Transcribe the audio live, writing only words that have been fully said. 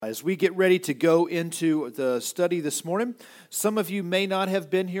As we get ready to go into the study this morning, some of you may not have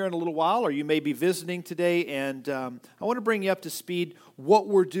been here in a little while, or you may be visiting today, and I want to bring you up to speed what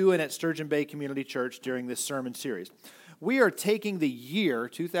we're doing at Sturgeon Bay Community Church during this sermon series. We are taking the year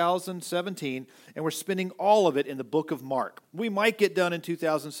 2017, and we're spending all of it in the book of Mark. We might get done in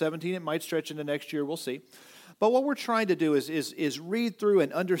 2017. It might stretch into next year. We'll see. But what we're trying to do is read through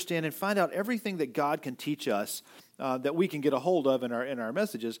and understand and find out everything that God can teach us that we can get a hold of in our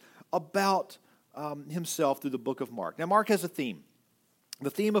messages about himself through the book of Mark. Now, Mark has a theme.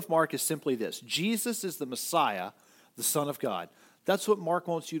 The theme of Mark is simply this: Jesus is the Messiah, the Son of God. That's what Mark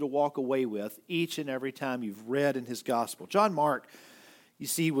wants you to walk away with each and every time you've read in his gospel. John Mark, you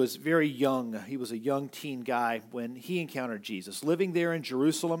see, was very young. He was a young teen guy when he encountered Jesus, living there in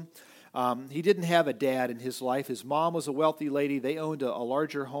Jerusalem. He didn't have a dad in his life. His mom was a wealthy lady. They owned a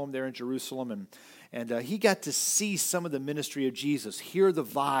larger home there in Jerusalem, and he got to see some of the ministry of Jesus, hear the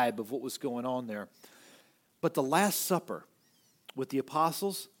vibe of what was going on there. But the Last Supper with the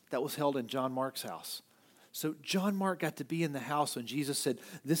apostles, that was held in John Mark's house. So John Mark got to be in the house when Jesus said,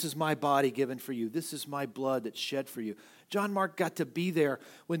 "This is my body given for you. This is my blood that's shed for you." John Mark got to be there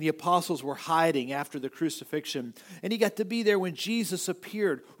when the apostles were hiding after the crucifixion. And he got to be there when Jesus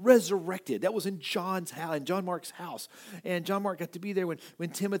appeared, resurrected. That was in John Mark's house. And John Mark got to be there when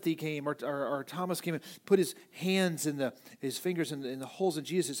Timothy came or Thomas came and put his hands his fingers in the holes in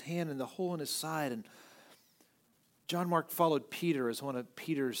Jesus' hand and the hole in his side. And John Mark followed Peter as one of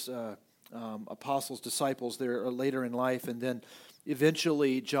Peter's apostles, disciples there later in life, and then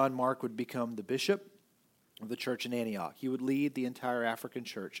eventually John Mark would become the bishop of the church in Antioch. He would lead the entire African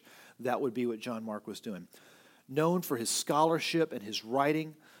church. That would be what John Mark was doing. Known for his scholarship and his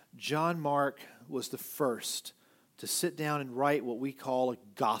writing, John Mark was the first to sit down and write what we call a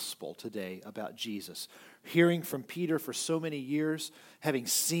gospel today about Jesus. Hearing from Peter for so many years, having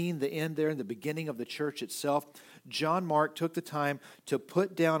seen the end there in the beginning of the church itself, John Mark took the time to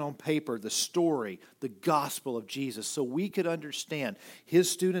put down on paper the story, the gospel of Jesus, so we could understand, his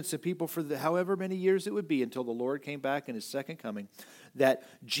students and people for however many years it would be until the Lord came back in his second coming, that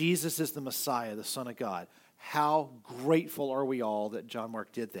Jesus is the Messiah, the Son of God. How grateful are we all that John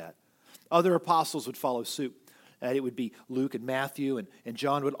Mark did that. Other apostles would follow suit. It would be Luke and Matthew, and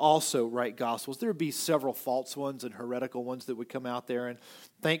John would also write Gospels. There would be several false ones and heretical ones that would come out there, and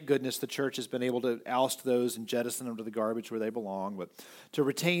thank goodness the church has been able to oust those and jettison them to the garbage where they belong, but to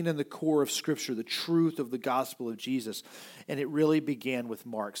retain in the core of Scripture the truth of the gospel of Jesus, and it really began with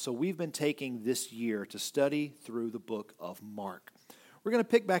Mark. So we've been taking this year to study through the book of Mark. We're going to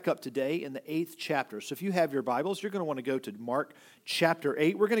pick back up today in the 8th chapter. So if you have your Bibles, you're going to want to go to Mark chapter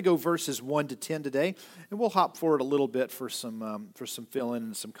 8. We're going to go verses 1 to 10 today, and we'll hop forward a little bit for some fill-in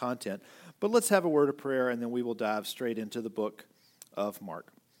and some content. But let's have a word of prayer, and then we will dive straight into the book of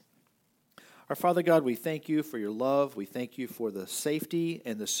Mark. Our Father God, we thank you for your love. We thank you for the safety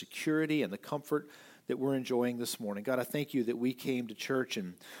and the security and the comfort that we're enjoying this morning. God, I thank you that we came to church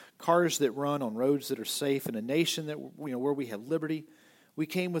in cars that run on roads that are safe, in a nation that where we have liberty. We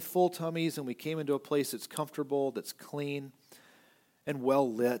came with full tummies, and we came into a place that's comfortable, that's clean, and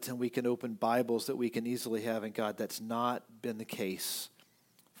well lit, and we can open Bibles that we can easily have. And God, that's not been the case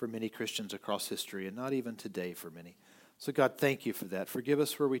for many Christians across history, and not even today for many. So God, thank you for that. Forgive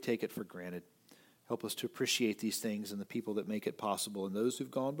us where we take it for granted. Help us to appreciate these things and the people that make it possible, and those who've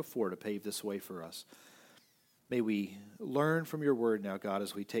gone before to pave this way for us. May we learn from your word now, God,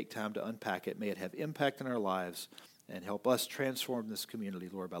 as we take time to unpack it. May it have impact in our lives, and help us transform this community,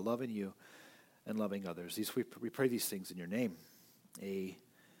 Lord, by loving you and loving others. We pray these things in your name.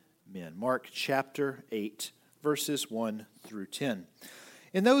 Amen. Mark chapter 8, verses 1 through 10.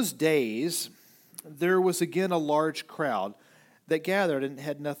 In those days, there was again a large crowd that gathered and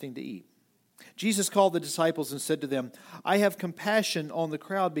had nothing to eat. Jesus called the disciples and said to them, "I have compassion on the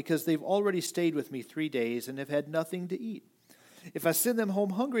crowd because they've already stayed with me 3 days and have had nothing to eat. If I send them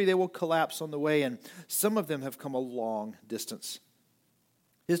home hungry, they will collapse on the way, and some of them have come a long distance."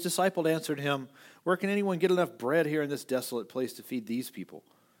 His disciple answered him, "Where can anyone get enough bread here in this desolate place to feed these people?"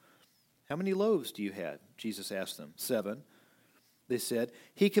 "How many loaves do you have?" Jesus asked them. 7. They said.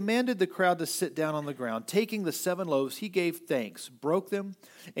 He commanded the crowd to sit down on the ground. Taking the 7 loaves, he gave thanks, broke them,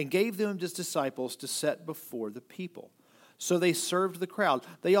 and gave them to his disciples to set before the people. So they served the crowd.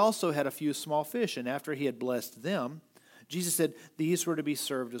 They also had a few small fish, and after he had blessed them, Jesus said these were to be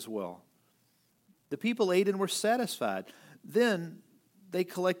served as well. The people ate and were satisfied. Then they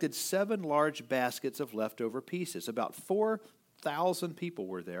collected 7 large baskets of leftover pieces. About 4,000 people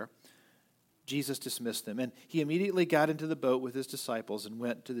were there. Jesus dismissed them, and he immediately got into the boat with his disciples and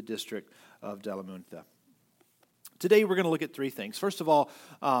went to the district of Dalmanutha. Today we're going to look at three things. First of all,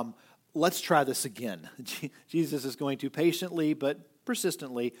 let's try this again. Jesus is going to patiently but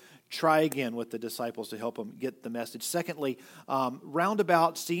persistently try again with the disciples to help them get the message. Secondly,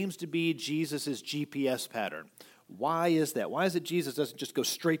 roundabout seems to be Jesus' GPS pattern. Why is that? Why is it Jesus doesn't just go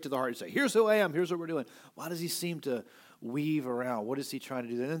straight to the heart and say, here's who I am, here's what we're doing? Why does he seem to weave around? What is he trying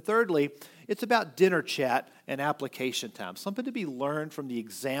to do? And then thirdly, it's about dinner chat and application time, something to be learned from the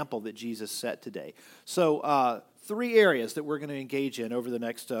example that Jesus set today. So three areas that we're going to engage in over the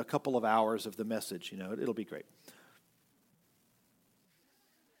next couple of hours of the message. It'll be great.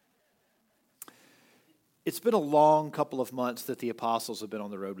 It's been a long couple of months that the apostles have been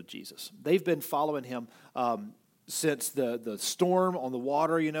on the road with Jesus. They've been following him since the storm on the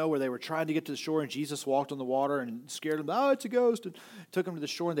water, where they were trying to get to the shore, and Jesus walked on the water and scared them. Oh, it's a ghost, and took them to the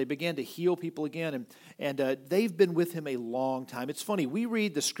shore, and they began to heal people again, and they've been with him a long time. It's funny, we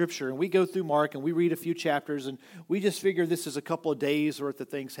read the scripture, and we go through Mark, and we read a few chapters, and we just figure this is a couple of days worth of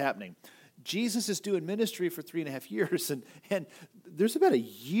things happening. Jesus is doing ministry for 3.5 years, and there's about a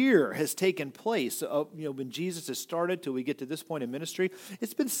year has taken place. When Jesus has started till we get to this point in ministry,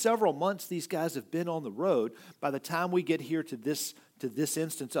 it's been several months. These guys have been on the road. By the time we get here to this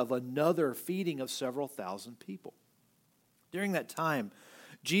instance of another feeding of several thousand people, during that time,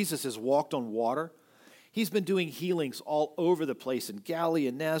 Jesus has walked on water. He's been doing healings all over the place in Galilee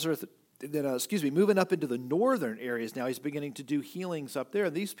and Nazareth. Then, moving up into the northern areas now, he's beginning to do healings up there.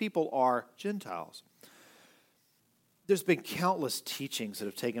 These people are Gentiles. There's been countless teachings that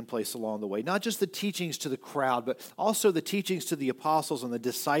have taken place along the way, not just the teachings to the crowd, but also the teachings to the apostles and the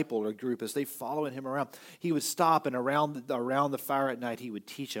disciple group as they following him around. He would stop, and around the fire at night, he would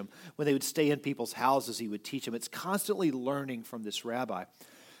teach them. When they would stay in people's houses, he would teach them. It's constantly learning from this rabbi.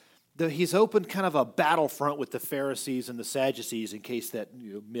 He's opened kind of a battlefront with the Pharisees and the Sadducees, in case that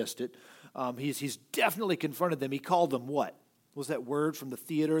you missed it. He's definitely confronted them. He called them what? What was that word from the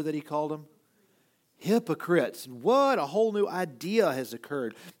theater that he called them? Hypocrites. What a whole new idea has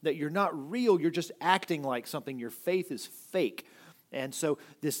occurred, that you're not real, you're just acting like something. Your faith is fake. And so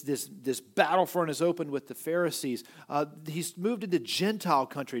this battlefront is opened with the Pharisees. He's moved into Gentile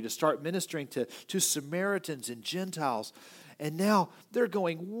country to start ministering to Samaritans and Gentiles. And now they're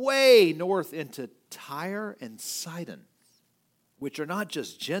going way north into Tyre and Sidon, which are not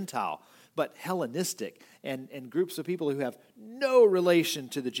just Gentile, but Hellenistic, and groups of people who have no relation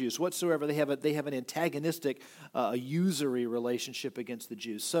to the Jews whatsoever. They have an antagonistic, usury relationship against the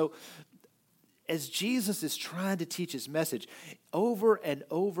Jews. So as Jesus is trying to teach his message, over and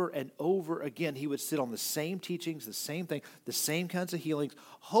over and over again, he would sit on the same teachings, the same thing, the same kinds of healings,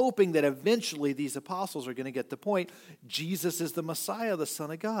 hoping that eventually these apostles are going to get the point. Jesus is the Messiah, the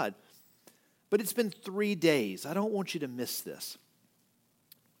Son of God. But it's been 3 days. I don't want you to miss this.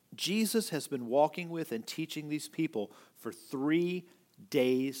 Jesus has been walking with and teaching these people for 3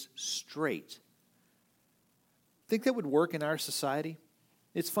 days straight. Think that would work in our society?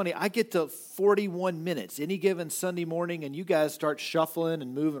 It's funny, I get to 41 minutes any given Sunday morning, and you guys start shuffling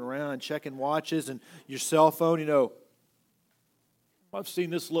and moving around and checking watches and your cell phone, I've seen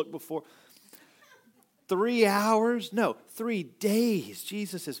this look before. 3 hours? No, 3 days.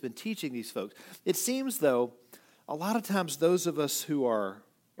 Jesus has been teaching these folks. It seems, though, a lot of times those of us who are,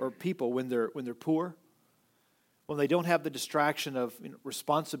 or people when they're poor, when they don't have the distraction of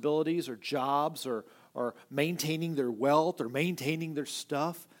responsibilities or jobs or maintaining their wealth or maintaining their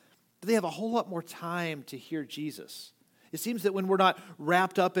stuff, they have a whole lot more time to hear Jesus. It seems that when we're not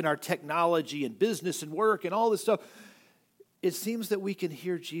wrapped up in our technology and business and work and all this stuff, it seems that we can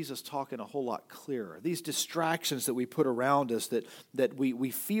hear Jesus talking a whole lot clearer. These distractions that we put around us that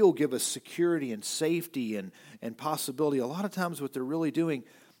we feel give us security and safety and possibility, a lot of times what they're really doing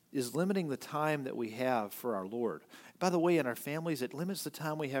is limiting the time that we have for our Lord. By the way, in our families, it limits the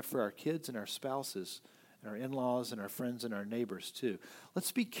time we have for our kids and our spouses and our in-laws and our friends and our neighbors too.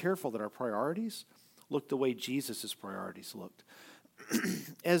 Let's be careful that our priorities look the way Jesus' priorities looked.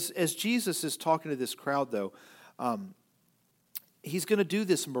 As Jesus is talking to this crowd, though, he's going to do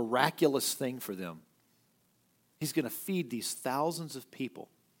this miraculous thing for them. He's going to feed these thousands of people.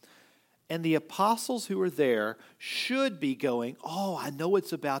 And the apostles who are there should be going, oh, I know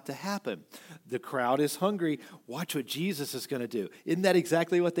what's about to happen. The crowd is hungry. Watch what Jesus is going to do. Isn't that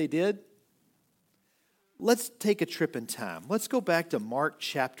exactly what they did? Let's take a trip in time. Let's go back to Mark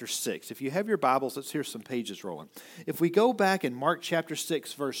chapter 6. If you have your Bibles, let's hear some pages rolling. If we go back in Mark chapter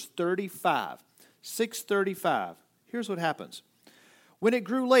 6, verse 35, 6:35, here's what happens. When it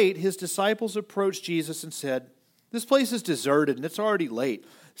grew late, his disciples approached Jesus and said, this place is deserted and it's already late.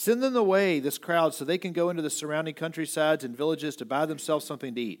 Send them away, this crowd, so they can go into the surrounding countrysides and villages to buy themselves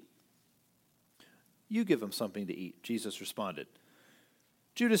something to eat. You give them something to eat. Jesus responded.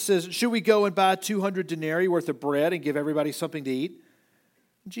 Judas says, should we go and buy 200 denarii worth of bread and give everybody something to eat?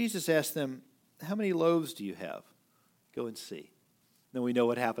 Jesus asked them, how many loaves do you have? Go and see. Then we know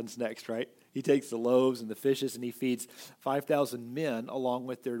what happens next, right? He takes the loaves and the fishes and he feeds 5,000 men along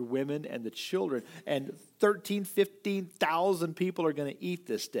with their women and the children. And 15,000 people are going to eat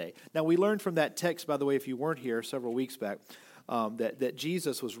this day. Now, we learned from that text, by the way, if you weren't here several weeks back, that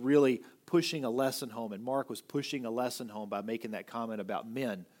Jesus was really pushing a lesson home. And Mark was pushing a lesson home by making that comment about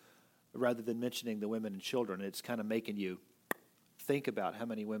men rather than mentioning the women and children. It's kind of making you think about how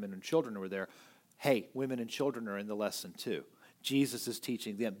many women and children were there. Hey, women and children are in the lesson too. Jesus is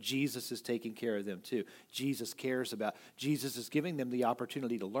teaching them. Jesus is taking care of them too. Jesus cares about. Jesus is giving them the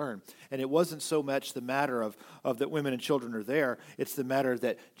opportunity to learn. And it wasn't so much the matter of that women and children are there. It's the matter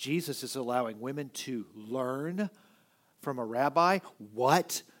that Jesus is allowing women to learn from a rabbi.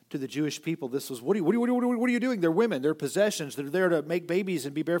 What? To the Jewish people, this was, what are you doing? They're women. They're possessions. They're there to make babies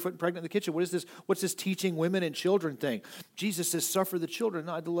and be barefoot and pregnant in the kitchen. What is this? What's this teaching women and children thing? Jesus says, suffer the children,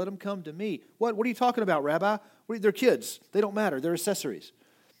 not to let them come to me. What are you talking about, Rabbi? They're kids. They don't matter. They're accessories.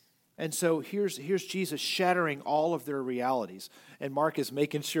 And so here's Jesus shattering all of their realities. And Mark is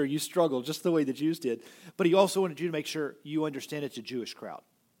making sure you struggle just the way the Jews did. But he also wanted you to make sure you understand it's a Jewish crowd.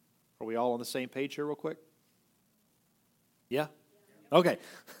 Are we all on the same page here real quick? Yeah? Okay.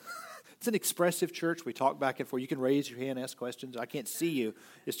 It's an expressive church. We talk back and forth. You can raise your hand, ask questions. I can't see you.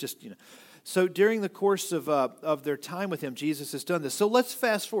 It's just, So during the course of their time with him, Jesus has done this. So let's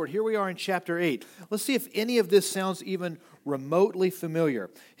fast forward. Here we are in chapter 8. Let's see if any of this sounds even remotely familiar.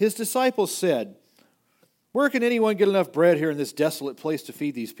 His disciples said, where can anyone get enough bread here in this desolate place to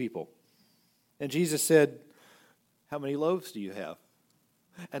feed these people? And Jesus said, how many loaves do you have?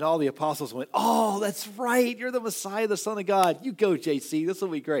 And all the apostles went, oh, that's right. You're the Messiah, the Son of God. You go, JC. This will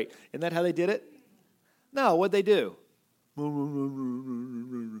be great. Isn't that how they did it? No, what'd they do?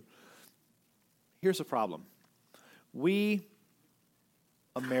 Here's a problem. We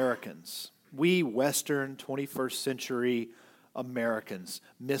Americans, we Western 21st century Americans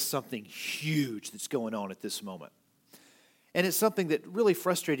miss something huge that's going on at this moment. And it's something that really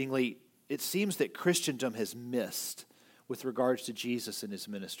frustratingly, it seems that Christendom has missed with regards to Jesus and his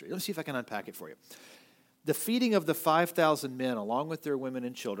ministry. Let me see if I can unpack it for you. The feeding of the 5,000 men, along with their women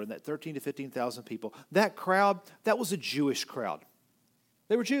and children, that 13 to 15,000 people, that crowd, that was a Jewish crowd.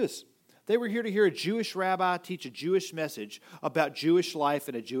 They were Jews. They were here to hear a Jewish rabbi teach a Jewish message about Jewish life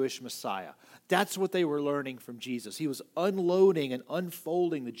and a Jewish Messiah. That's what they were learning from Jesus. He was unloading and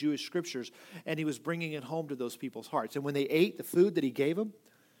unfolding the Jewish scriptures, and he was bringing it home to those people's hearts. And when they ate the food that he gave them,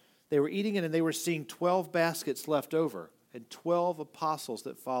 they were eating it, and they were seeing 12 baskets left over and 12 apostles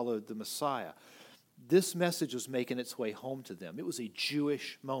that followed the Messiah. This message was making its way home to them. It was a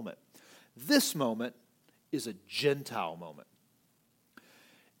Jewish moment. This moment is a Gentile moment.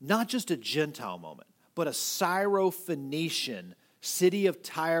 Not just a Gentile moment, but a Syro-Phoenician, city of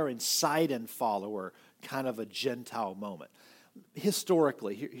Tyre and Sidon follower, kind of a Gentile moment.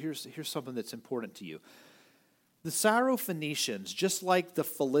 Historically, here's something that's important to you. The Syro-Phoenicians, just like the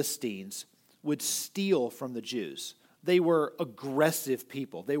Philistines, would steal from the Jews. They were aggressive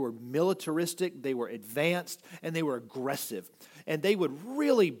people. They were militaristic, they were advanced, and they were aggressive. And they would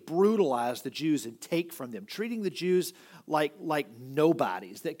really brutalize the Jews and take from them, treating the Jews like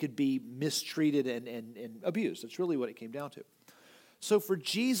nobodies that could be mistreated and abused. That's really what it came down to. So for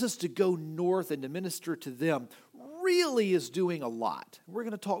Jesus to go north and to minister to them really is doing a lot. We're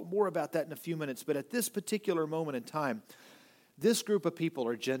going to talk more about that in a few minutes, but at this particular moment in time, this group of people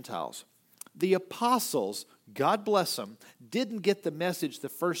are Gentiles. The apostles, God bless them, didn't get the message the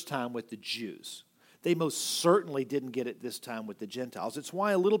first time with the Jews. They most certainly didn't get it this time with the Gentiles. It's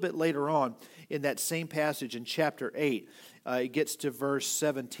why a little bit later on in that same passage in chapter 8, it gets to verse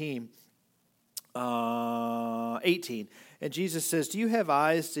 18, and Jesus says, do you have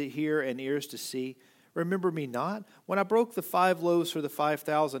eyes to hear and ears to see? Remember me not? When I broke the 5 loaves for the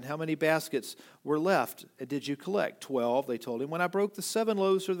 5,000, how many baskets were left? And did you collect? 12, they told him. When I broke the 7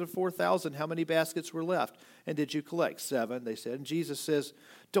 loaves for the 4,000, how many baskets were left? And did you collect? 7, they said. And Jesus says,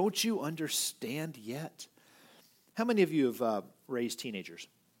 don't you understand yet? How many of you have raised teenagers?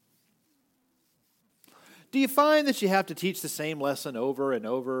 Do you find that you have to teach the same lesson over and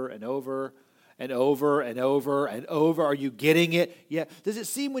over and over and over and over and over? Are you getting it? Yeah. Does it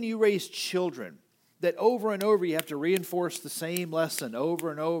seem when you raise children that over and over you have to reinforce the same lesson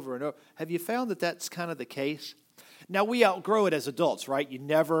over and over and over? Have you found that that's kind of the case? Now, we outgrow it as adults, right? You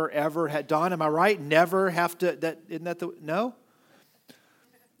never, ever had, Don, am I right? Never have to, isn't that the, no?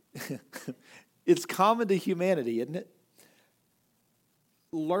 It's common to humanity, isn't it?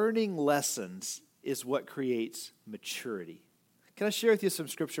 Learning lessons is what creates maturity. Can I share with you some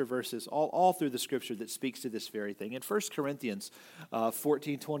scripture verses all through the scripture that speaks to this very thing? In 1 Corinthians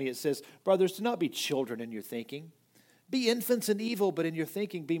 14:20, it says, "Brothers, do not be children in your thinking. Be infants in evil, but in your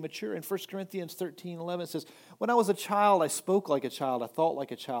thinking be mature." In 1 Corinthians 13:11, it says, "When I was a child, I spoke like a child, I thought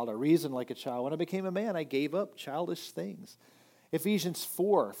like a child, I reasoned like a child. When I became a man, I gave up childish things." Ephesians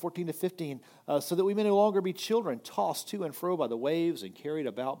 4:14-15, "So that we may no longer be children, tossed to and fro by the waves and carried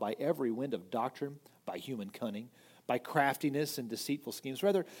about by every wind of doctrine, by human cunning, by craftiness and deceitful schemes.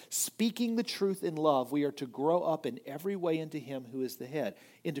 Rather, speaking the truth in love, we are to grow up in every way into Him who is the head,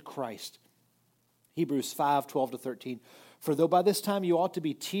 into Christ." Hebrews 5:12-13, "For though by this time you ought to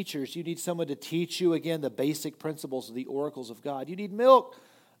be teachers, you need someone to teach you again the basic principles of the oracles of God. You need milk,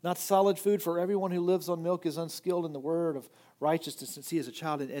 not solid food, for everyone who lives on milk is unskilled in the word of righteousness since he is a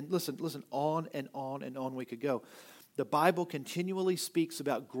child." And listen, on and on and on we could go. The Bible continually speaks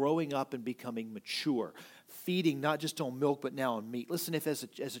about growing up and becoming mature, feeding not just on milk but now on meat. Listen, if as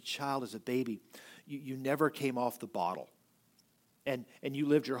a child, as a baby, you never came off the bottle and you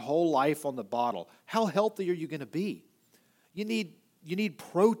lived your whole life on the bottle, how healthy are you going to be? You need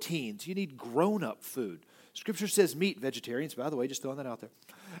proteins. You need grown-up food. Scripture says meat, vegetarians, by the way, just throwing that out there.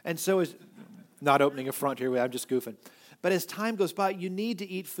 And so is not opening a front here, I'm just goofing. But as time goes by, you need to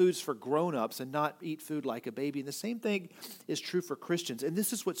eat foods for grown-ups and not eat food like a baby. And the same thing is true for Christians. And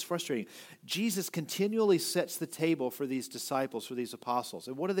this is what's frustrating. Jesus continually sets the table for these disciples, for these apostles.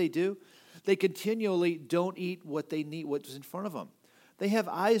 And what do? They continually don't eat what they need, what's in front of them. They have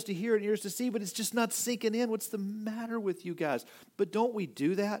eyes to hear and ears to see, but it's just not sinking in. What's the matter with you guys? But don't we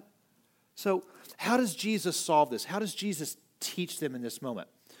do that? So how does Jesus solve this? How does Jesus teach them in this moment?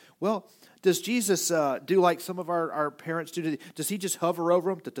 Well, does Jesus do like some of our parents do? Does he just hover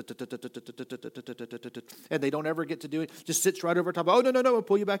over them and they don't ever get to do it? Just sits right over top. "Oh, no, I'll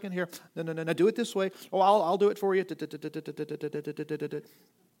pull you back in here. No, do it this way. Oh, I'll do it for you."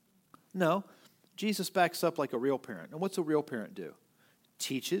 No, Jesus backs up like a real parent. And what's a real parent do?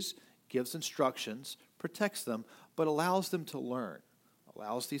 Teaches, gives instructions, protects them, but allows them to learn.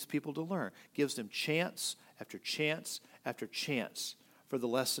 Allows these people to learn. Gives them chance after chance after chance for the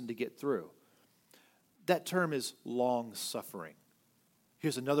lesson to get through. That term is long-suffering.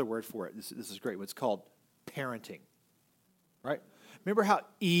 Here's another word for it. This is great. It's called parenting. Right? Remember how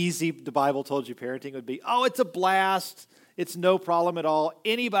easy the Bible told you parenting would be? Oh, it's a blast. It's no problem at all.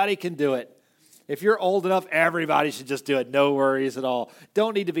 Anybody can do it. If you're old enough, everybody should just do it. No worries at all.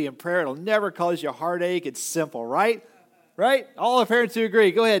 Don't need to be in prayer. It'll never cause you a heartache. It's simple, right? Right? All the parents who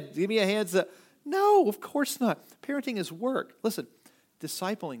agree, go ahead. Give me a hands up. No, of course not. Parenting is work. Listen,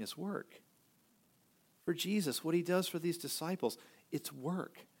 discipling is work. For Jesus, what he does for these disciples, it's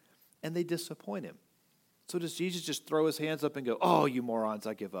work. And they disappoint him. So does Jesus just throw his hands up and go, "Oh, you morons,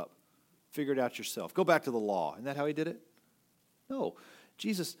 I give up. Figure it out yourself. Go back to the law." Isn't that how he did it? No.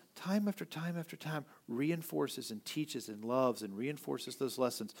 Jesus, time after time after time, reinforces and teaches and loves and reinforces those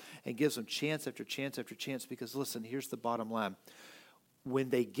lessons and gives them chance after chance after chance because, listen, here's the bottom line. When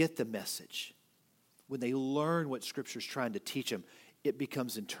they get the message, when they learn what Scripture's trying to teach them, it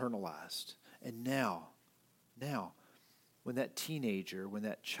becomes internalized. And now, when that teenager, when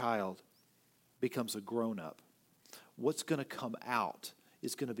that child becomes a grown-up, what's going to come out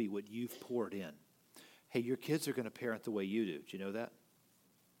is going to be what you've poured in. Hey, your kids are going to parent the way you do. Do you know that?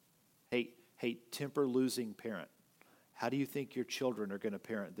 Hey, temper-losing parent. How do you think your children are going to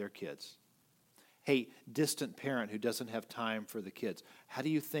parent their kids? Hey, distant parent who doesn't have time for the kids. How do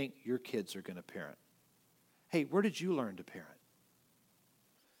you think your kids are going to parent? Hey, where did you learn to parent?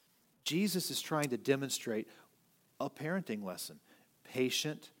 Jesus is trying to demonstrate a parenting lesson.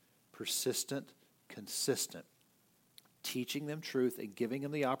 Patient, persistent, consistent. Teaching them truth and giving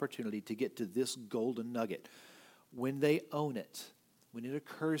them the opportunity to get to this golden nugget. When they own it, when it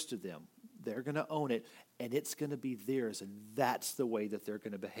occurs to them, they're going to own it, and it's going to be theirs, and that's the way that they're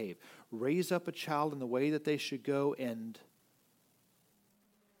going to behave. Raise up a child in the way that they should go, and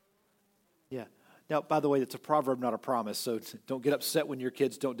yeah. Now, by the way, it's a proverb, not a promise, so don't get upset when your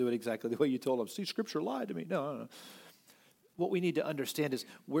kids don't do it exactly the way you told them. See, Scripture lied to me. No. What we need to understand is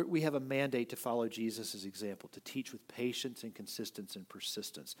we have a mandate to follow Jesus' example, to teach with patience and consistency and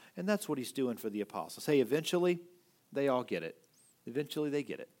persistence. And that's what he's doing for the apostles. Hey, eventually, they all get it. Eventually, they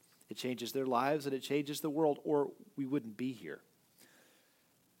get it. It changes their lives and it changes the world, or we wouldn't be here.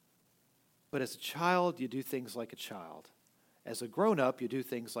 But as a child, you do things like a child. As a grown-up, you do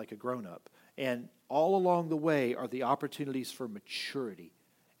things like a grown-up. And all along the way are the opportunities for maturity.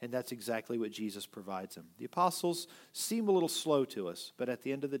 And that's exactly what Jesus provides them. The apostles seem a little slow to us, but at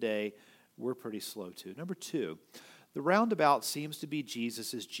the end of the day, we're pretty slow too. Number two, The roundabout seems to be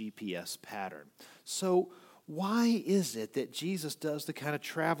Jesus' GPS pattern. So why is it that Jesus does the kind of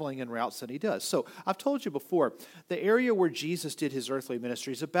traveling and routes that he does? So I've told you before, the area where Jesus did his earthly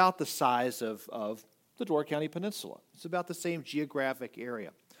ministry is about the size of the Door County Peninsula. It's about the same geographic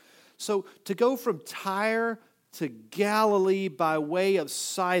area. So to go from Tyre to Galilee by way of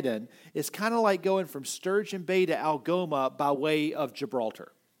Sidon is kind of like going from Sturgeon Bay to Algoma by way of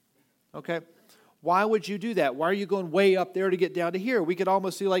Gibraltar. Okay? Why would you do that? Why are you going way up there to get down to here? We could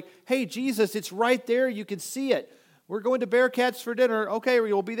almost see like, hey, Jesus, it's right there. You can see it. We're going to Bearcats for dinner. Okay,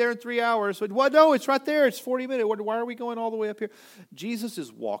 we'll be there in 3 hours. But what? No, it's right there. It's 40 minutes. Why are we going all the way up here? Jesus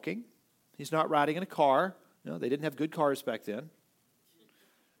is walking. He's not riding in a car. No, they didn't have good cars back then.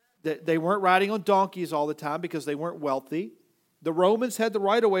 They weren't riding on donkeys all the time because they weren't wealthy. The Romans had the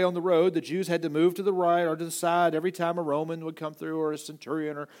right-of-way on the road. The Jews had to move to the right or to the side every time a Roman would come through, or a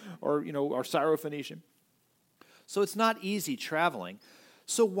centurion, or Syrophoenician. So it's not easy traveling.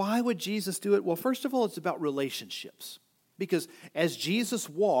 So why would Jesus do it? Well, first of all, it's about relationships. Because as Jesus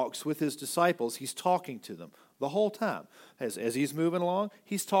walks with his disciples, he's talking to them the whole time. As he's moving along,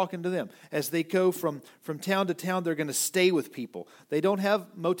 he's talking to them. As they go from town to town, they're going to stay with people. They don't have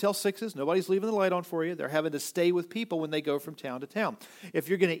Motel 6s. Nobody's leaving the light on for you. They're having to stay with people when they go from town to town. If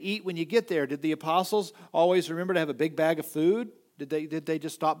you're going to eat when you get there, did the apostles always remember to have a big bag of food? Did they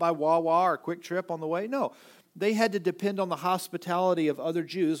just stop by Wawa or Quick Trip on the way? No. They had to depend on the hospitality of other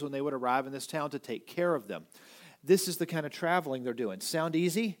Jews when they would arrive in this town to take care of them. This is the kind of traveling they're doing. Sound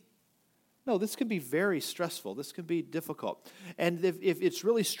easy? No, this can be very stressful. This can be difficult. And if it's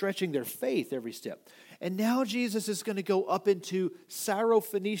really stretching their faith every step. And now Jesus is going to go up into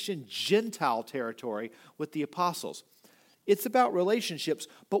Syrophoenician Gentile territory with the apostles. It's about relationships,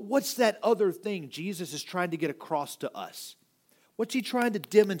 but what's that other thing Jesus is trying to get across to us? What's he trying to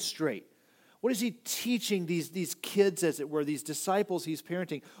demonstrate? What is he teaching these kids, as it were, these disciples he's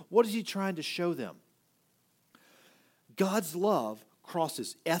parenting? What is he trying to show them? God's love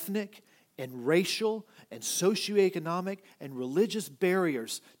crosses ethnic and racial and socioeconomic and religious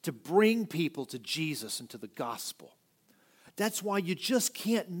barriers to bring people to Jesus and to the gospel. That's why you just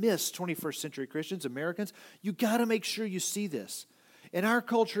can't miss 21st century Christians, Americans. You got to make sure you see this. In our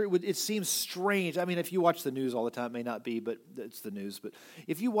culture, it seems strange. I mean, if you watch the news all the time, it may not be, but it's the news. But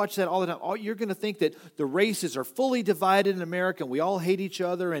if you watch that all the time, you're going to think that the races are fully divided in America, and we all hate each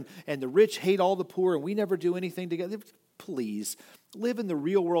other, and the rich hate all the poor, and we never do anything together. Please, live in the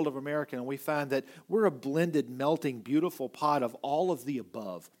real world of America, and we find that we're a blended, melting, beautiful pot of all of the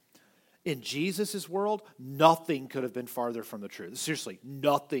above. In Jesus' world, nothing could have been farther from the truth. Seriously,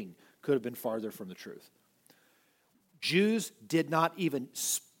 nothing could have been farther from the truth. Jews did not even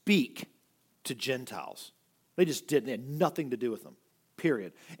speak to Gentiles. They just didn't. They had nothing to do with them,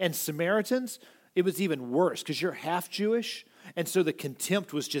 period. And Samaritans, it was even worse because you're half Jewish, and so the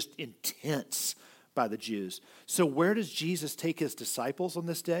contempt was just intense by the Jews. So where does Jesus take his disciples on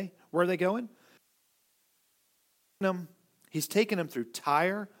this day? Where are they going? He's taking them through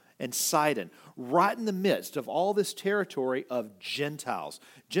Tyre and Sidon, right in the midst of all this territory of Gentiles.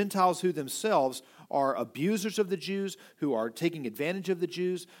 Gentiles who themselves are abusers of the Jews, who are taking advantage of the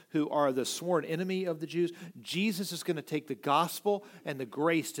Jews, who are the sworn enemy of the Jews. Jesus is going to take the gospel and the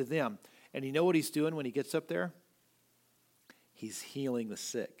grace to them. And you know what he's doing when he gets up there? He's healing the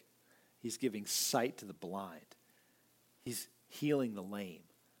sick. He's giving sight to the blind. He's healing the lame.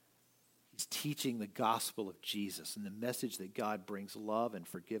 He's teaching the gospel of Jesus and the message that God brings love and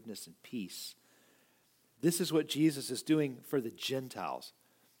forgiveness and peace. This is what Jesus is doing for the Gentiles.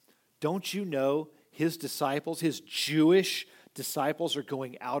 Don't you know his disciples, his Jewish disciples, are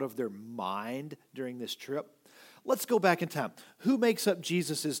going out of their mind during this trip? Let's go back in time. Who makes up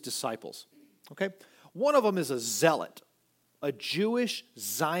Jesus' disciples? Okay, one of them is a zealot, a Jewish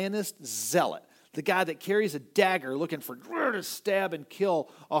Zionist zealot. The guy that carries a dagger looking for to stab and kill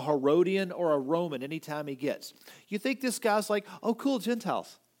a Herodian or a Roman anytime he gets. You think this guy's like, oh, cool,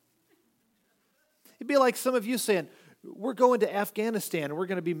 Gentiles. It'd be like some of you saying, we're going to Afghanistan and we're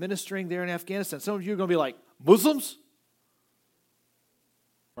going to be ministering there in Afghanistan. Some of you are going to be like, Muslims?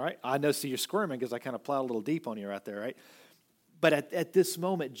 Right? I know, see, you're squirming because I kind of plowed a little deep on you right there, right? But at this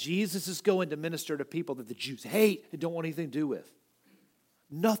moment, Jesus is going to minister to people that the Jews hate and don't want anything to do with.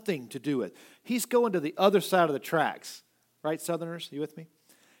 Nothing to do with. He's going to the other side of the tracks. Right, Southerners? You with me?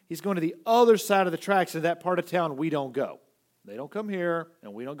 He's going to the other side of the tracks in that part of town we don't go. They don't come here,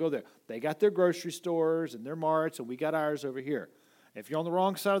 and we don't go there. They got their grocery stores and their marts, and we got ours over here. If you're on the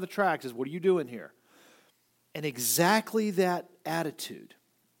wrong side of the tracks, is what are you doing here? And exactly that attitude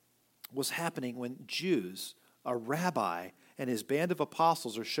was happening when Jews, a rabbi, And his band of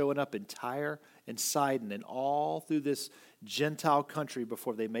apostles are showing up in Tyre and Sidon and all through this Gentile country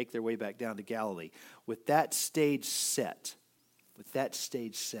before they make their way back down to Galilee. With that stage set,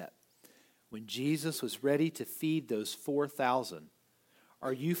 when Jesus was ready to feed those 4,000,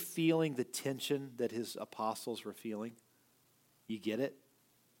 are you feeling the tension that his apostles were feeling? You get it?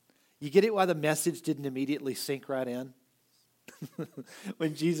 You get it why the message didn't immediately sink right in?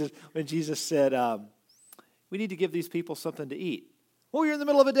 when Jesus said, we need to give these people something to eat. Well, you're in the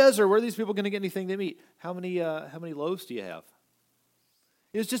middle of a desert. Where are these people going to get anything to eat? How many loaves do you have?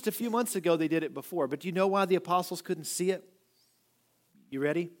 It was just a few months ago they did it before. But do you know why the apostles couldn't see it? You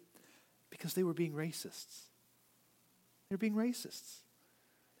ready? Because they were being racists. They were being racists.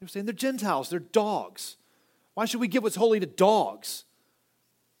 They were saying they're Gentiles, they're dogs. Why should we give what's holy to dogs?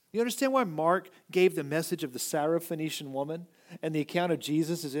 You understand why Mark gave the message of the Syrophoenician woman and the account of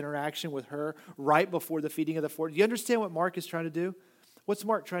Jesus' interaction with her right before the feeding of the 4,000? Do you understand what Mark is trying to do? What's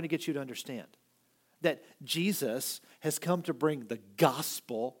Mark trying to get you to understand? That Jesus has come to bring the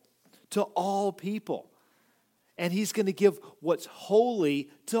gospel to all people. And he's going to give what's holy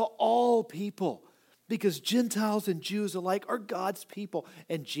to all people. Because Gentiles and Jews alike are God's people.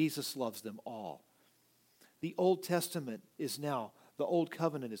 And Jesus loves them all. The Old Testament is now, the Old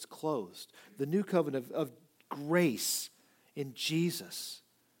Covenant is closed. The New Covenant of grace in Jesus,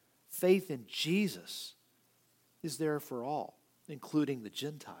 faith in Jesus, is there for all, including the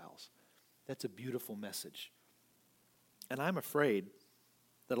Gentiles. That's a beautiful message. And I'm afraid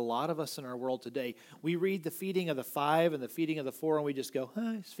that a lot of us in our world today, we read the feeding of the 5 and the feeding of the 4, and we just go,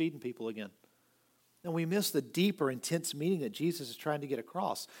 he's feeding people again. And we miss the deeper, intense meaning that Jesus is trying to get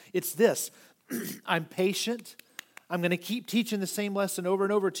across. It's this: I'm patient. I'm going to keep teaching the same lesson over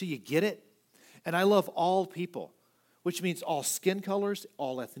and over until you get it. And I love all people, which means all skin colors,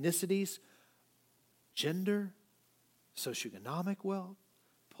 all ethnicities, gender, socioeconomic wealth,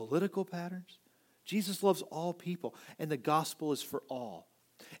 political patterns. Jesus loves all people, and the gospel is for all.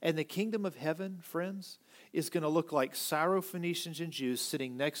 And the kingdom of heaven, friends, is going to look like Syrophoenicians and Jews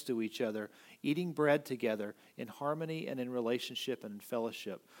sitting next to each other, eating bread together in harmony and in relationship and in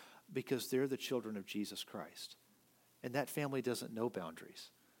fellowship, because they're the children of Jesus Christ. And that family doesn't know boundaries.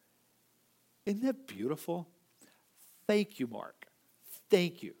 Isn't that beautiful? Thank you, Mark.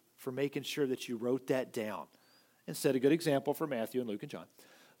 Thank you for making sure that you wrote that down and set a good example for Matthew and Luke and John,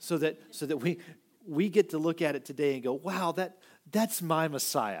 so that we get to look at it today and go, wow, that's my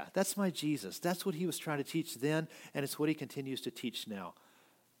Messiah. That's my Jesus. That's what he was trying to teach then, and it's what he continues to teach now.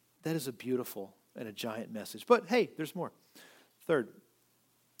 That is a beautiful and a giant message. But hey, there's more. Third,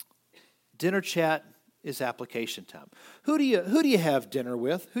 dinner chat is application time. Who do you have dinner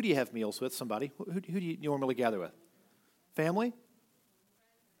with? Who do you have meals with? Somebody. Who do you normally gather with? Family?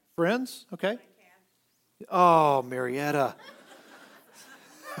 Friends? Okay. Oh, Marietta.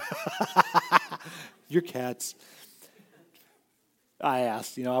 Your cats. I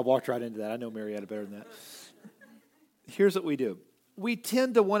asked, I walked right into that. I know Marietta better than that. Here's what we do. We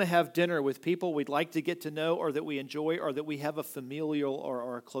tend to want to have dinner with people we'd like to get to know, or that we enjoy, or that we have a familial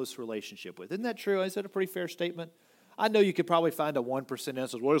or a close relationship with. Isn't that true? Is that a pretty fair statement? I know you could probably find a 1%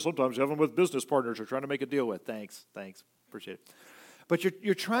 answer. Well, sometimes you have them with business partners you're trying to make a deal with. Thanks. Appreciate it. But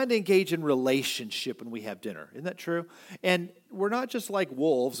you're trying to engage in relationship when we have dinner. Isn't that true? And we're not just like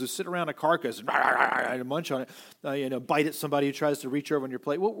wolves who sit around a carcass and munch on it, bite at somebody who tries to reach over on your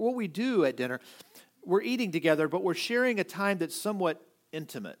plate. What we do at dinner, we're eating together, but we're sharing a time that's somewhat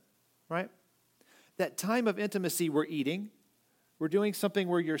intimate, right? That time of intimacy, we're eating. We're doing something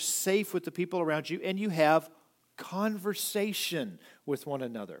where you're safe with the people around you, and you have conversation with one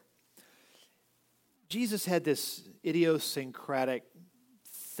another. Jesus had this idiosyncratic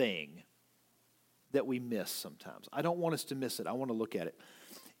thing that we miss sometimes. I don't want us to miss it. I want to look at it.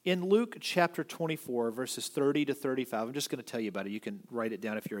 In Luke chapter 24, verses 30 to 35, I'm just going to tell you about it. You can write it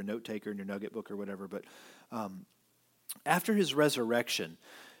down if you're a note taker in your nugget book or whatever. But after his resurrection,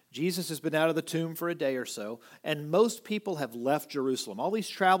 Jesus has been out of the tomb for a day or so, and most people have left Jerusalem. All these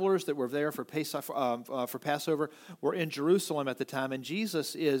travelers that were there for Passover were in Jerusalem at the time, and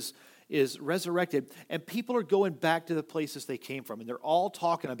Jesus is resurrected, and people are going back to the places they came from, and they're all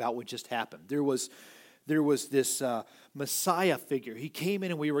talking about what just happened. There was this Messiah figure. He came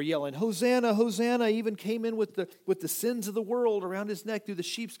in and we were yelling, Hosanna, Hosanna. He even came in with the sins of the world around his neck through the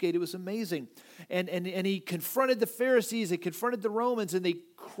sheep's gate. It was amazing. And he confronted the Pharisees, he confronted the Romans, and they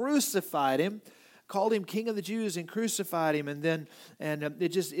crucified him, called him King of the Jews and crucified him. And then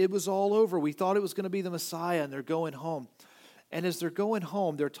it was all over. We thought it was going to be the Messiah, and they're going home. And as they're going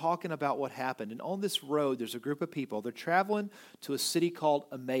home, they're talking about what happened. And on this road, there's a group of people. They're traveling to a city called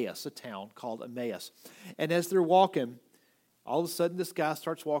Emmaus, a town called Emmaus. And as they're walking, All of a sudden, this guy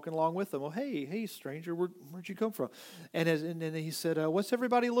starts walking along with them. Well, hey, stranger, where'd you come from? And then he said, what's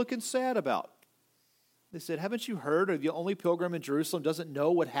everybody looking sad about? They said, haven't you heard? Or the only pilgrim in Jerusalem doesn't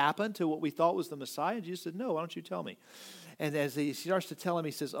know what happened to what we thought was the Messiah? And Jesus said, no, why don't you tell me? And as he starts to tell him,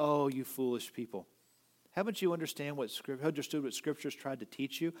 he says, oh, you foolish people. Haven't you understood what Scripture's tried to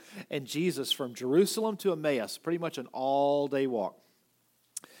teach you? And Jesus, from Jerusalem to Emmaus, pretty much an all-day walk,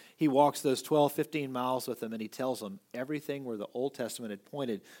 he walks those 12, 15 miles with them, and he tells them everything where the Old Testament had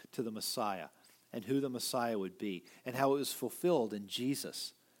pointed to the Messiah and who the Messiah would be and how it was fulfilled in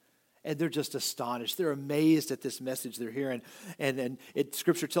Jesus. And they're just astonished. They're amazed at this message they're hearing. And then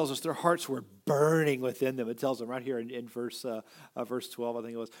Scripture tells us their hearts were burning within them. It tells them right here in verse 12, I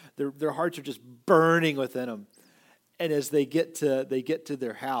think it was. Their hearts are just burning within them. And as they get to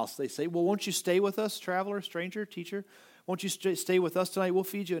their house, they say, well, won't you stay with us, traveler, stranger, teacher? Won't you stay with us tonight? We'll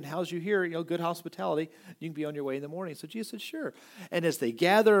feed you and house you here. Good hospitality. You can be on your way in the morning. So Jesus said, sure. And as they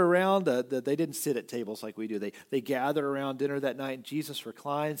gather around, they didn't sit at tables like we do. They gather around dinner that night, and Jesus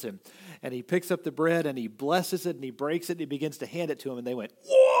reclines and he picks up the bread and he blesses it and he breaks it and he begins to hand it to them. And they went,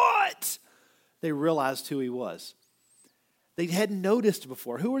 what? They realized who he was. They hadn't noticed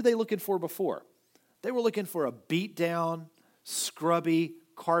before. Who were they looking for before? They were looking for a beat-down, scrubby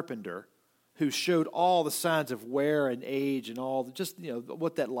carpenter who showed all the signs of wear and age and all, just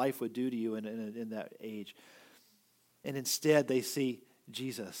what that life would do to you in that age. And instead, they see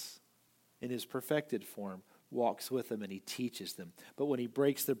Jesus in his perfected form, walks with them, and he teaches them. But when he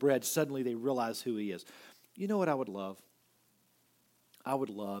breaks the bread, suddenly they realize who he is. You know what I would love? I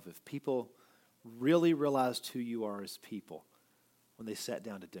would love if people really realized who you are as people when they sat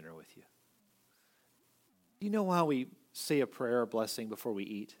down to dinner with you. You know why we say a prayer or blessing before we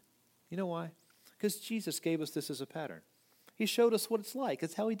eat? You know why? Because Jesus gave us this as a pattern. He showed us what it's like.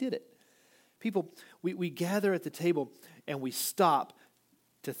 That's how he did it. People, we gather at the table and we stop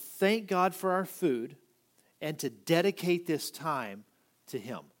to thank God for our food and to dedicate this time to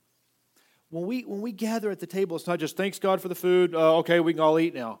him. When we gather at the table, it's not just thanks God for the food. Okay, we can all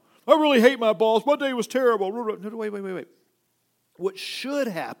eat now. I really hate my boss. My day was terrible. No, wait. What should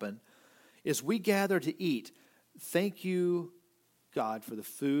happen is we gather to eat. Thank you, God, for the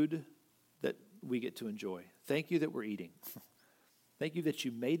food that we get to enjoy. Thank you that we're eating. Thank you that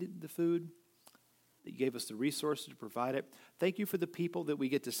you made the food, that you gave us the resources to provide it. Thank you for the people that we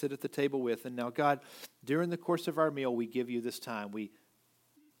get to sit at the table with. And now, God, during the course of our meal, we give you this time. We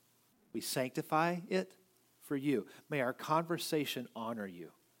sanctify it for you. May our conversation honor you.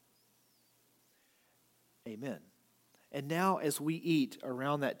 Amen. And now, as we eat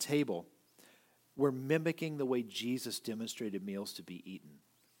around that table, we're mimicking the way Jesus demonstrated meals to be eaten.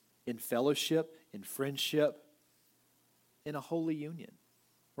 In fellowship, in friendship, in a holy union.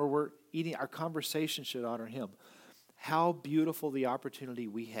 Where we're eating, our conversation should honor him. How beautiful the opportunity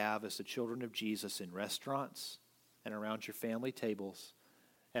we have as the children of Jesus in restaurants and around your family tables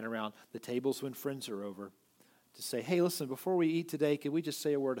and around the tables when friends are over to say, hey, listen, before we eat today, can we just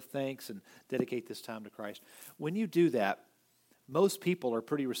say a word of thanks and dedicate this time to Christ? When you do that, most people are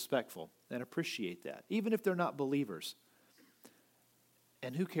pretty respectful and appreciate that, even if they're not believers.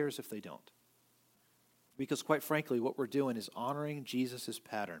 And who cares if they don't? Because quite frankly, what we're doing is honoring Jesus'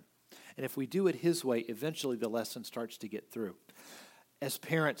 pattern. And if we do it his way, eventually the lesson starts to get through. As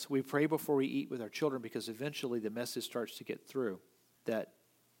parents, we pray before we eat with our children because eventually the message starts to get through that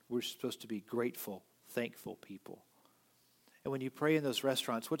we're supposed to be grateful, thankful people. And when you pray in those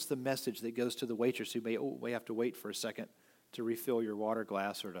restaurants, what's the message that goes to the waitress who may have to wait for a second to refill your water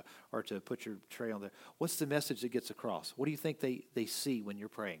glass or to put your tray on there? What's the message that gets across? What do you think they see when you're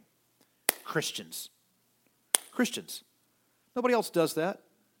praying? Christians. Nobody else does that.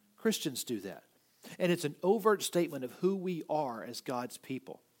 Christians do that. And it's an overt statement of who we are as God's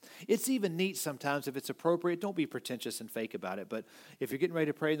people. It's even neat sometimes if it's appropriate. Don't be pretentious and fake about it. But if you're getting ready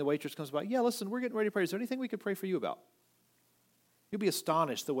to pray and the waitress comes by, yeah, listen, we're getting ready to pray. Is there anything we could pray for you about? You'll be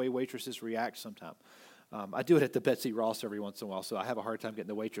astonished the way waitresses react sometimes. I do it at the Betsy Ross every once in a while, so I have a hard time getting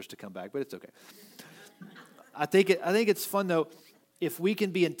the waitress to come back, but it's okay. I think it's fun, though, if we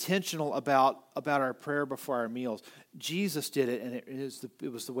can be intentional about our prayer before our meals. Jesus did it, and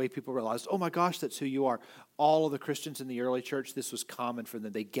it was the way people realized, oh my gosh, that's who you are. All of the Christians in the early church, this was common for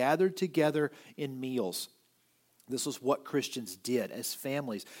them. They gathered together in meals. This was what Christians did as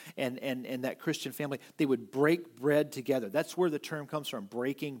families. And that Christian family, they would break bread together. That's where the term comes from,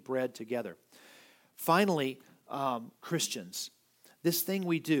 breaking bread together. Finally, Christians, this thing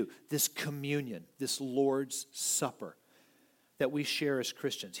we do, this communion, this Lord's Supper that we share as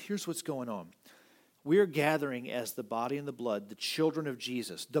Christians, here's what's going on. We are gathering as the body and the blood, the children of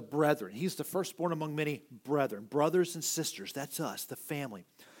Jesus, the brethren. He's the firstborn among many brethren, brothers and sisters. That's us, the family.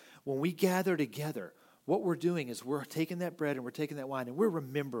 When we gather together, what we're doing is we're taking that bread and we're taking that wine and we're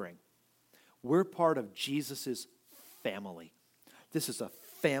remembering. We're part of Jesus' family. This is a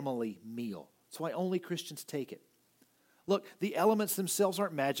family meal. That's why only Christians take it. Look, the elements themselves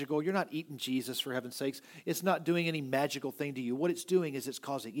aren't magical. You're not eating Jesus, for heaven's sakes. It's not doing any magical thing to you. What it's doing is it's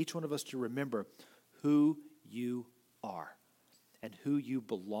causing each one of us to remember who you are and who you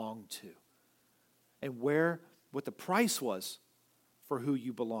belong to and what the price was for who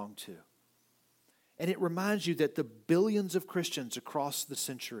you belong to. And it reminds you that the billions of Christians across the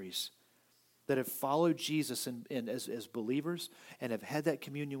centuries that have followed Jesus as believers and have had that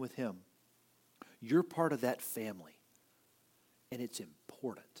communion with him, you're part of that family. And it's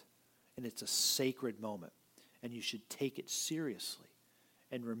important. And it's a sacred moment. And you should take it seriously.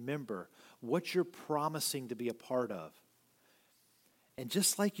 And remember what you're promising to be a part of. And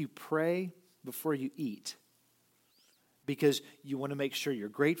just like you pray before you eat, because you want to make sure you're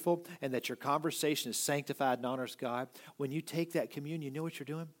grateful and that your conversation is sanctified and honors God, when you take that communion, you know what you're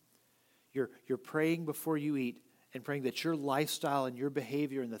doing? You're praying before you eat and praying that your lifestyle and your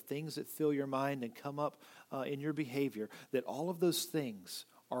behavior and the things that fill your mind and come up in your behavior, that all of those things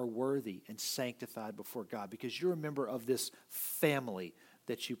are worthy and sanctified before God because you're a member of this family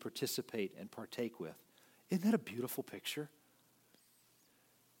that you participate and partake with. Isn't that a beautiful picture?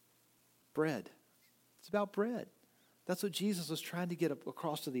 Bread. It's about bread. That's what Jesus was trying to get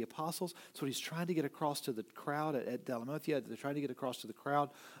across to the apostles. That's what he's trying to get across to the crowd at Dalmatia. They're trying to get across to the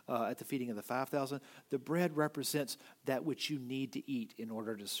crowd at the feeding of the 5,000. The bread represents that which you need to eat in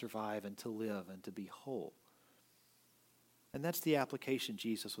order to survive and to live and to be whole. And that's the application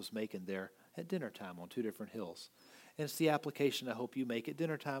Jesus was making there at dinner time on two different hills. And it's the application I hope you make at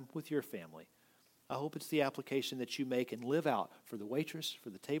dinner time with your family. I hope it's the application that you make and live out for the waitress, for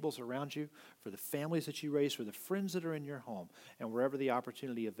the tables around you, for the families that you raise, for the friends that are in your home, and wherever the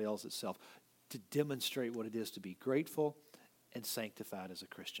opportunity avails itself to demonstrate what it is to be grateful and sanctified as a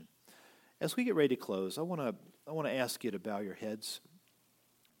Christian. As we get ready to close, I want to ask you to bow your heads.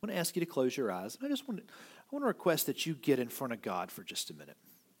 I want to ask you to close your eyes. And I want to request that you get in front of God for just a minute.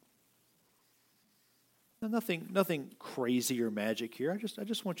 Now, nothing crazy or magic here. I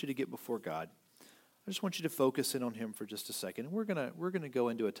just want you to get before God. I just want you to focus in on him for just a second. And we're gonna go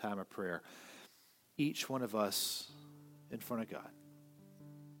into a time of prayer. Each one of us in front of God.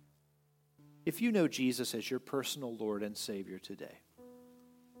 If you know Jesus as your personal Lord and Savior today,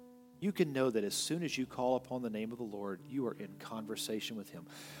 you can know that as soon as you call upon the name of the Lord, you are in conversation with him.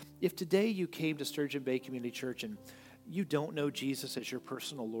 If today you came to Sturgeon Bay Community Church and you don't know Jesus as your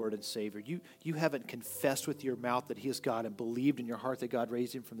personal Lord and Savior, you haven't confessed with your mouth that he is God and believed in your heart that God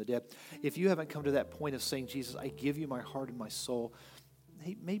raised him from the dead, if you haven't come to that point of saying, Jesus, I give you my heart and my soul,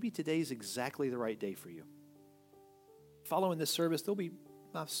 hey, maybe today is exactly the right day for you. Following this service, there'll be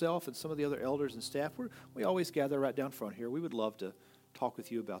myself and some of the other elders and staff. We always gather right down front here. We would love to talk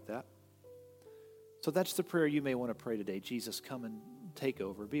with you about that. So that's the prayer you may want to pray today. Jesus, come and take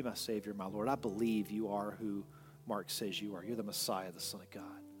over. Be my Savior, my Lord. I believe you are who Mark says you are. You're the Messiah, the Son of God.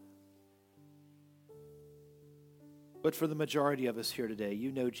 But for the majority of us here today,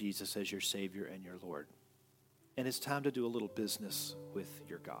 you know Jesus as your Savior and your Lord. And it's time to do a little business with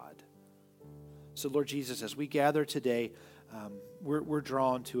your God. So, Lord Jesus, as we gather today, we're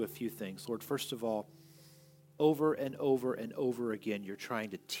drawn to a few things. Lord, first of all, over and over and over again, you're trying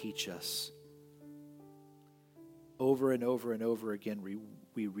to teach us. Over and over and over again,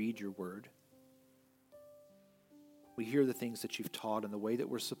 we read your word. We hear the things that you've taught and the way that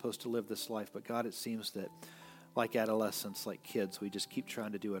we're supposed to live this life. But God, it seems that like adolescents, like kids, we just keep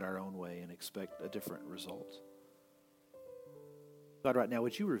trying to do it our own way and expect a different result. God, right now,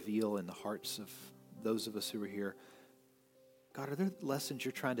 would you reveal in the hearts of those of us who are here, God, are there lessons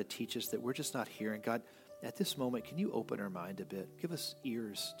you're trying to teach us that we're just not hearing? God, at this moment, can you open our mind a bit? Give us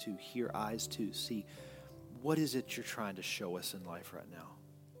ears to hear, eyes to see. What is it you're trying to show us in life right now?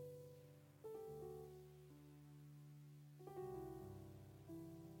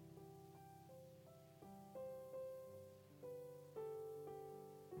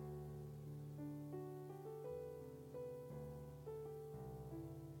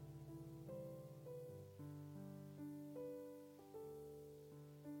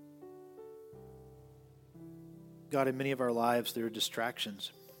 God, in many of our lives, there are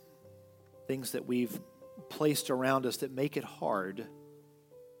distractions, things that we've placed around us that make it hard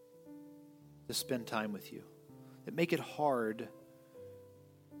to spend time with you, that make it hard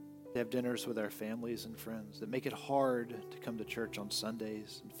to have dinners with our families and friends, that make it hard to come to church on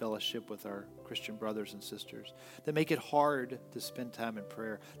Sundays and fellowship with our Christian brothers and sisters, that make it hard to spend time in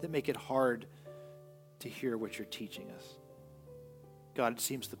prayer, that make it hard to hear what you're teaching us. God, it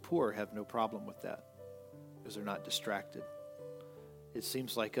seems the poor have no problem with that because they're not distracted. It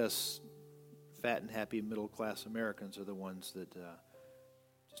seems like us fat and happy middle-class Americans are the ones that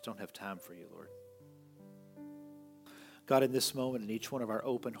just don't have time for you, Lord. God, in this moment, in each one of our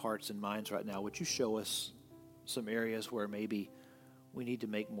open hearts and minds right now, would you show us some areas where maybe we need to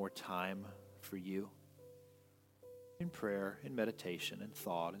make more time for you in prayer, in meditation, in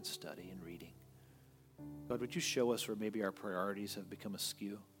thought, in study, in reading? God, would you show us where maybe our priorities have become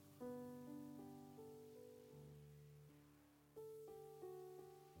askew?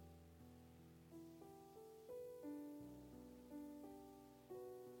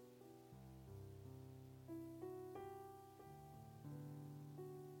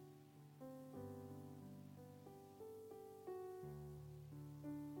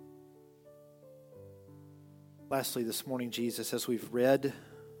 Lastly, this morning, Jesus, as we've read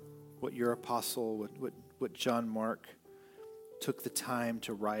what your apostle, what John Mark took the time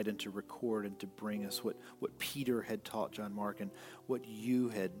to write and to record and to bring us, what Peter had taught John Mark and what you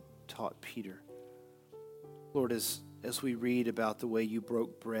had taught Peter. Lord, as we read about the way you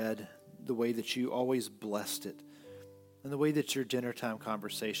broke bread, the way that you always blessed it, and the way that your dinner time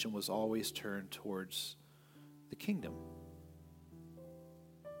conversation was always turned towards the kingdom.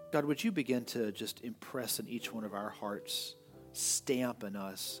 God, would you begin to just impress in each one of our hearts, stamp in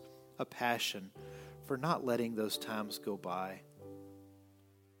us a passion for not letting those times go by.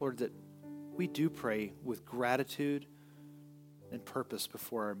 Lord, that we do pray with gratitude and purpose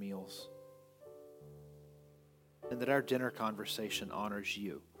before our meals. And that our dinner conversation honors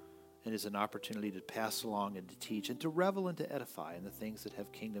you and is an opportunity to pass along and to teach and to revel and to edify in the things that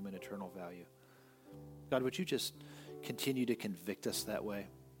have kingdom and eternal value. God, would you just continue to convict us that way?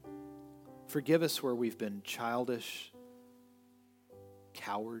 Forgive us where we've been childish,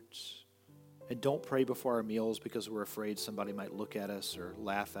 cowards, and don't pray before our meals because we're afraid somebody might look at us or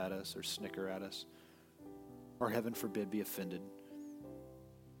laugh at us or snicker at us or, heaven forbid, be offended.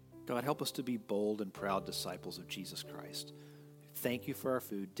 God, help us to be bold and proud disciples of Jesus Christ. Thank you for our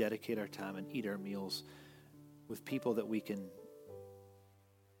food. Dedicate our time and eat our meals with people that we can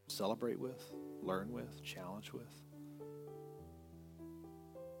celebrate with, learn with, challenge with.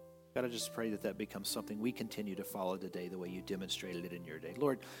 God, I just pray that becomes something we continue to follow today the way you demonstrated it in your day.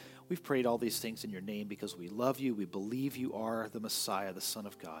 Lord, we've prayed all these things in your name because we love you. We believe you are the Messiah, the Son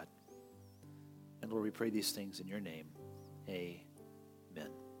of God. And Lord, we pray these things in your name.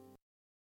 Amen.